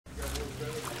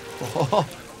Oh,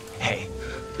 hey,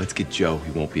 let's get Joe.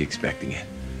 He won't be expecting it.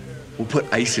 We'll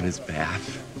put ice in his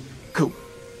bath. Coop,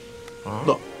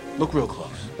 look real close.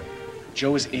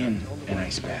 Joe is in an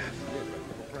ice bath.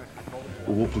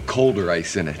 We'll put colder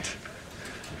ice in it.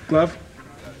 Glove?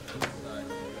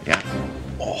 Yeah.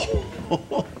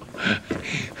 Oh.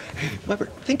 Weber,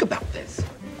 think about this.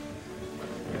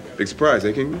 Big surprise,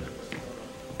 eh, King?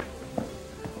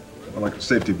 I like a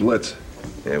safety blitz.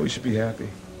 Yeah, we should be happy.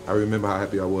 I remember how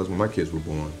happy I was when my kids were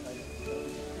born.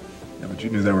 Yeah, but you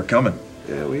knew they were coming.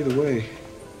 Yeah, well, either way,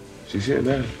 she's here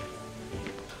now.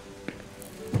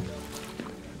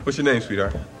 What's your name,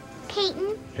 sweetheart?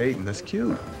 Peyton. Peyton, that's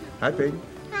cute. Hi, Peyton.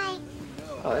 Hi.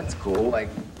 Oh, that's cool. Like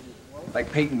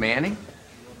Peyton Manning?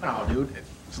 No, dude.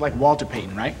 It's like Walter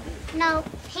Payton, right? No,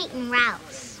 Peyton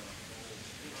Rouse.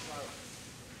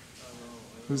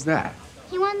 Who's that?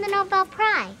 He won the Nobel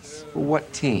Prize. For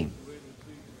what team?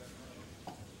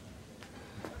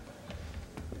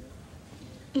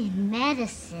 In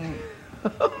medicine.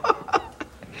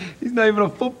 He's not even a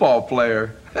football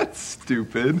player. That's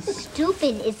stupid.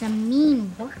 Stupid is a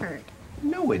mean word.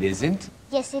 No, it isn't.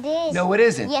 Yes, it is. No, it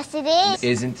isn't. Yes, it is.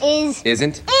 Isn't. Is.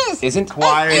 Isn't. Is. Isn't.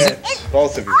 Quiet. Isn't.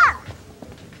 Both of you.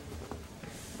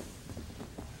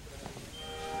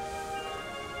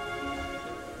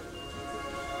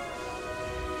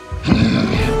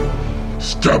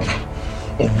 Step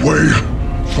away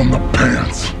from the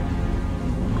pants.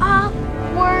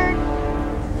 Awkward.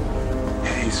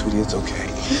 Hey, sweetie, it's okay.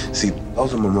 See,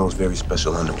 those are Monroe's very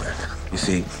special underwear. You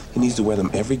see, he needs to wear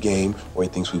them every game or he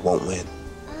thinks we won't win.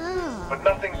 Oh. But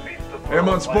nothing beats the... I'm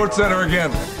on SportsCenter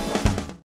again.